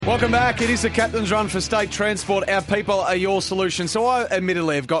Welcome back. It is the Captain's Run for State Transport. Our people are your solution. So I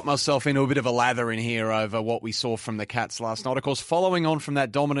admittedly have got myself into a bit of a lather in here over what we saw from the Cats last night. Of course, following on from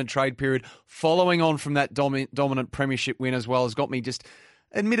that dominant trade period, following on from that dominant premiership win as well, has got me just,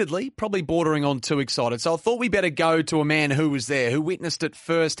 admittedly, probably bordering on too excited. So I thought we better go to a man who was there, who witnessed it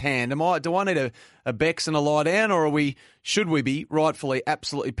firsthand. Do I need a Bex and a lie down, or should we be rightfully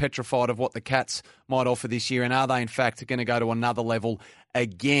absolutely petrified of what the Cats might offer this year, and are they in fact going to go to another level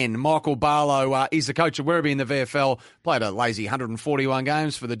again? Michael Barlow is the coach of Werribee in the VFL, played a lazy 141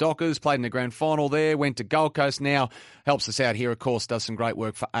 games for the Dockers, played in the grand final there, went to Gold Coast, now helps us out here, of course, does some great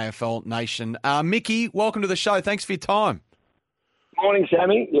work for AFL Nation. Mickey, welcome to the show. Thanks for your time. Morning,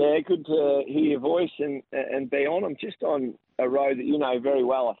 Sammy. Yeah, good to hear your voice and be on. I'm just on a road that you know very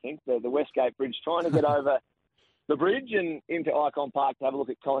well, I think, the Westgate Bridge, trying to get over the bridge and into Icon Park to have a look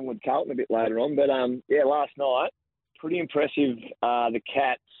at Collingwood Carlton a bit later on. But, last night, pretty impressive, the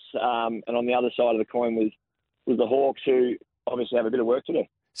Cats, and on the other side of the coin was the Hawks, who obviously have a bit of work to do.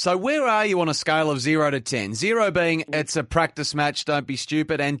 So where are you on a scale of 0 to 10? 0 being it's a practice match, don't be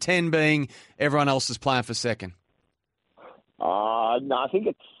stupid, and 10 being everyone else is playing for second? No, I think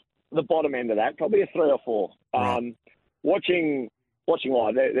it's the bottom end of that, probably a 3 or 4. Right. Watching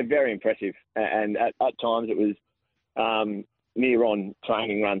live, they're very impressive, and at times it was near-on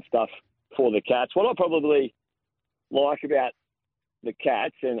training run stuff for the Cats. What I probably like about the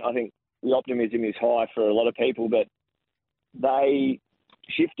Cats, and I think the optimism is high for a lot of people, but they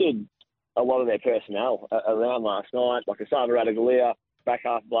shifted a lot of their personnel around last night. Like Asava Radaglia, back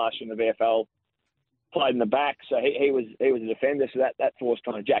half blast in the VFL, played in the back, so he was a defender, so that forced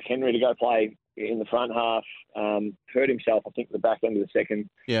kind of Jack Henry to go play in the front half. Hurt himself, I think, at the back end of the second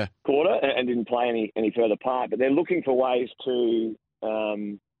quarter, and didn't play any further part. But they're looking for ways to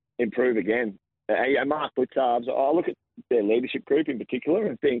improve again. Mark Blitzarves, I look at their leadership group in particular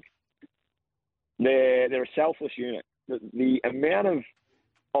and think they're a selfless unit. The amount of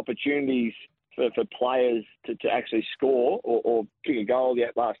opportunities for players to actually score or kick a goal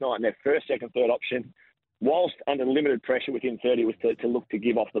last night, and their first, second, third option, whilst under limited pressure within 30, was to look to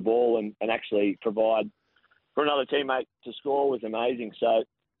give off the ball and actually provide for another teammate to score was amazing. So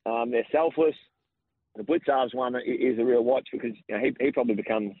they're selfless. The Blitzarves one is a real watch because he probably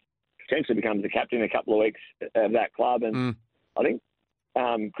potentially becomes the captain in a couple of weeks of that club. And I think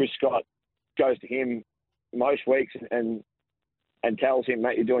Chris Scott goes to him most weeks and tells him,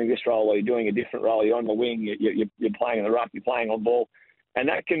 mate, you're doing this role or you're doing a different role. You're on the wing, you're playing in the ruck, you're playing on ball. And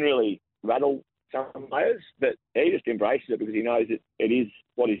that can really rattle some players, but he just embraces it because he knows it is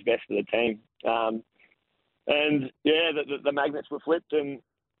what is best for the team. The magnets were flipped and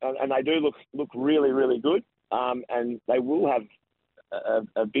they do look really, really good. And they will have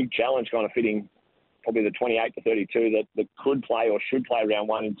a big challenge kind of fitting probably the 28 to 32 that could play or should play round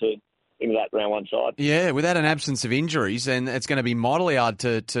one into that round one side. Yeah, without an absence of injuries, and it's going to be mightily hard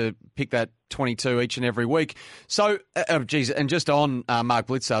to pick that 22 each and every week. So, and just on Mark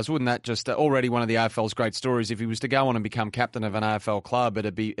Blitzarves, wouldn't that just already one of the AFL's great stories? If he was to go on and become captain of an AFL club,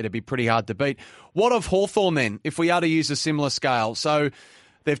 it'd be pretty hard to beat. What of Hawthorn then, if we are to use a similar scale? So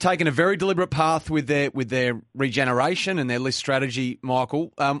they've taken a very deliberate path with their regeneration and their list strategy,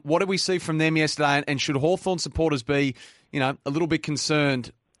 Michael. What did we see from them yesterday? And should Hawthorn supporters be, a little bit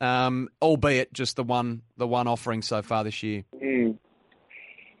concerned, albeit just the one offering so far this year?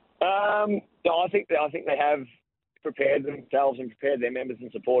 I think they have prepared themselves and prepared their members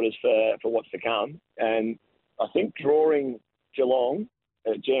and supporters for what's to come. And I think drawing Geelong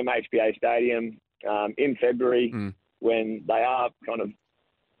at GMHBA Stadium in February, when they are kind of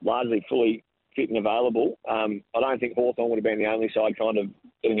largely fully fit and available, I don't think Hawthorn would have been the only side kind of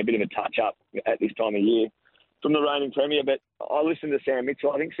getting a bit of a touch-up at this time of year from the reigning premier. But I listened to Sam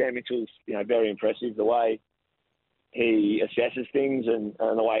Mitchell. I think Sam Mitchell's very impressive, the way he assesses things and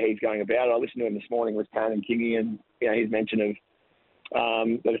the way he's going about it. I listened to him this morning with Kane and Kingy, and his mention of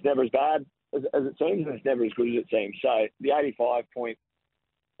that it's never as bad as it seems, and it's never as good as it seems. So the 85-point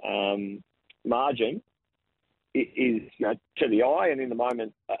margin is to the eye and in the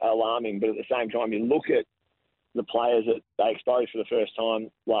moment alarming, but at the same time you look at the players that they exposed for the first time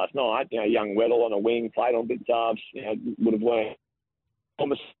last night. Young Weddle on a wing, played on Blitzarves, would have learned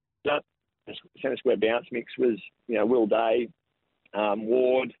almost centre square bounce mix was Will Day,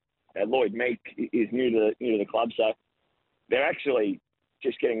 Ward, Lloyd Meek is new to the club, so they're actually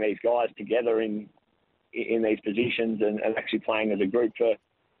just getting these guys together in these positions and actually playing as a group for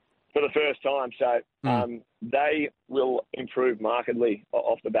the first time. So they will improve markedly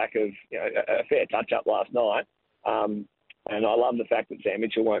off the back of a fair touch-up last night. And I love the fact that Sam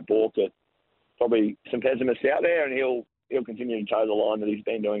Mitchell won't balk at probably some pessimists out there, and he'll he'll continue to toe the line that he's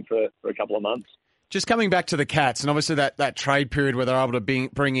been doing for a couple of months. Just coming back to the Cats, and obviously that trade period where they're able to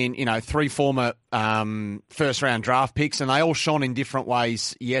bring in, 3 former first-round draft picks, and they all shone in different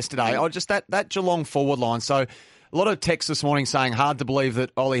ways yesterday. Just that Geelong forward line. So a lot of text this morning saying hard to believe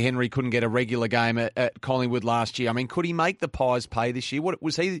that Ollie Henry couldn't get a regular game at Collingwood last year. I mean, could he make the Pies pay this year?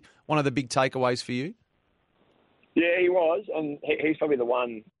 Was he one of the big takeaways for you? Yeah, he was, and he's probably the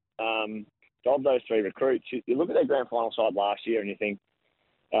one of those 3 recruits. You look at their grand final side last year and you think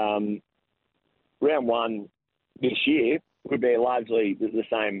round 1 this year would be largely the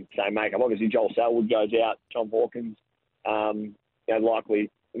same makeup. Obviously, Joel Selwood goes out, Tom Hawkins likely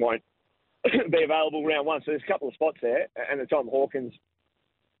won't be available round 1. So there's a couple of spots there, and the Tom Hawkins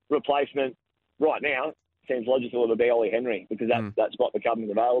replacement right now seems logical to be Ollie Henry because that spot becomes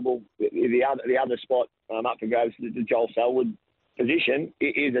available. The other spot up for grabs, the Joel Selwood position,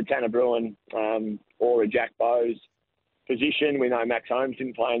 is a Tanner Bruin or a Jack Bowes position. We know Max Holmes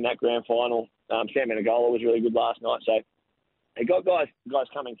didn't play in that grand final. Sam Menegola was really good last night. So they got guys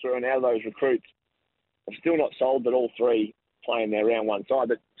coming through, and out of those recruits, I'm still not sold that all 3 play in their round 1 side.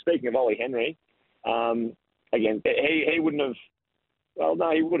 But speaking of Ollie Henry, again, he wouldn't have. Well,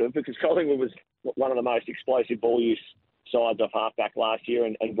 no, he would have, because Collingwood was one of the most explosive ball use sides off halfback last year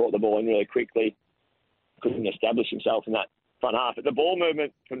and brought the ball in really quickly. Couldn't establish himself in that front half. But the ball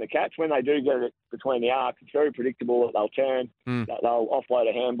movement from the Cats, when they do get it between the arcs, it's very predictable that they'll turn, that they'll offload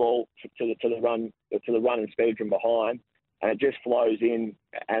a handball to the run and speed from behind, and it just flows in.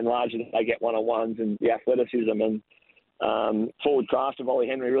 And largely they get one-on-ones, and the athleticism and forward craft of Ollie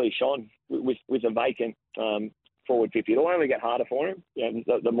Henry really shone with a vacant forward 50. It'll only get harder for him.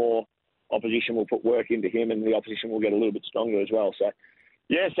 The more opposition will put work into him, and the opposition will get a little bit stronger as well. So,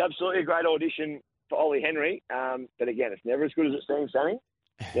 yes, absolutely a great audition for Ollie Henry. But again, it's never as good as it seems, Sammy.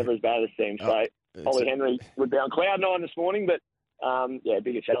 Never as bad as it seems. So Ollie Henry would be on cloud 9 this morning, but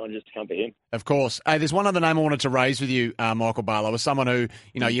bigger challenges to come for him. Of course. Hey, there's one other name I wanted to raise with you, Michael Barlow, as someone who,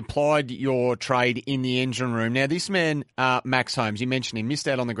 you applied your trade in the engine room. Now, this man, Max Holmes, you mentioned him, missed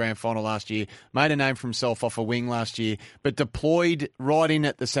out on the grand final last year, made a name for himself off a wing last year, but deployed right in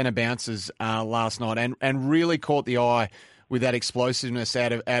at the centre bounces last night and really caught the eye with that explosiveness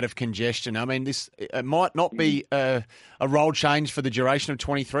out of congestion. I mean, it might not be a role change for the duration of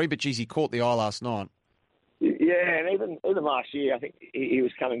 23, but, geez, he caught the eye last night. Yeah, and even last year, I think he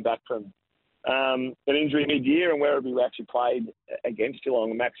was coming back from an injury mid-year, and Werribee actually played against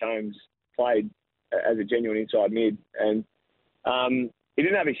Geelong, and Max Holmes played as a genuine inside mid. And he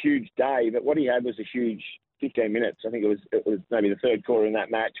didn't have a huge day, but what he had was a huge 15 minutes. I think it was maybe the third quarter in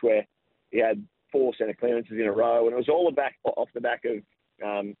that match where he had 4 centre clearances in a row, and it was all off the back of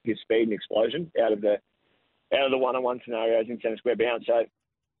his speed and explosion out of the one-on-one scenarios in centre square bounce. So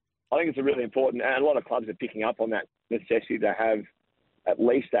I think it's a really important, and a lot of clubs are picking up on that necessity to have at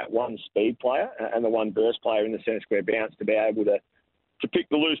least that one speed player and the one burst player in the centre square bounce to be able to pick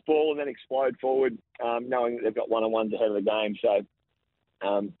the loose ball and then explode forward, knowing that they've got one-on-ones ahead of the game. So,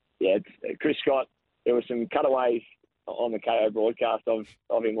 it's Chris Scott. There were some cutaways on the KO broadcast of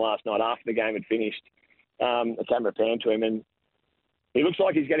him last night after the game had finished. The camera panned to him, and he looks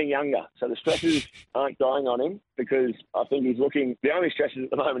like he's getting younger. So the stresses aren't dying on him, because I think he's looking. The only stresses at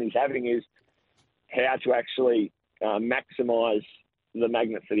the moment he's having is how to actually maximise the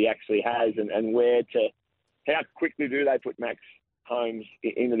magnets that he actually has, and how quickly do they put Max Holmes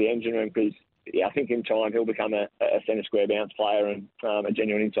into the engine room, because I think in time he'll become a centre square bounce player and a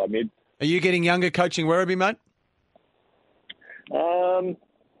genuine inside mid. Are you getting younger coaching Werribee, mate?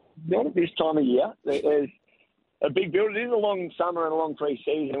 Not at this time of year. There's a big build. It is a long summer and a long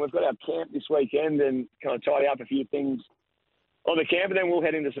pre-season. We've got our camp this weekend and kind of tidy up a few things on the camp, and then we'll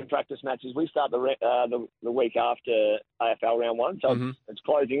head into some practice matches. We start the week after AFL round 1, so it's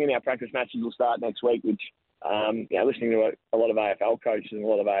closing in. Our practice matches will start next week, which, listening to a lot of AFL coaches and a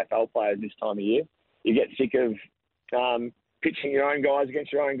lot of AFL players this time of year, you get sick of pitching your own guys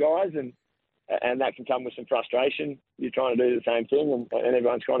against your own guys, and that can come with some frustration. You're trying to do the same thing, and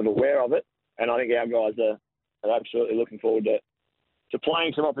everyone's kind of aware of it. And I think our guys are absolutely looking forward to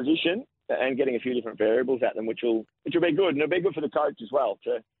playing some opposition and getting a few different variables at them, which will be good. And it'll be good for the coach as well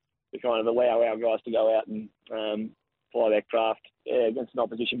to kind of allow our guys to go out and fly their craft against an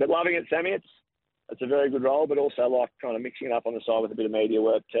opposition. But loving it, Sammy. It's a very good role, but also like kind of mixing it up on the side with a bit of media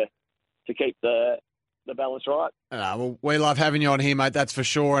work to keep the balance right. Well, we love having you on here, mate, that's for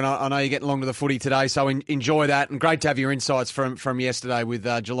sure. And I know you're getting along to the footy today, so enjoy that. And great to have your insights from yesterday with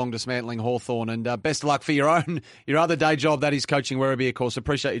Geelong dismantling Hawthorn. And best of luck for your other day job, that is coaching Werribee, of course.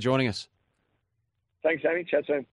 Appreciate you joining us. Thanks, Sammy. Chat soon.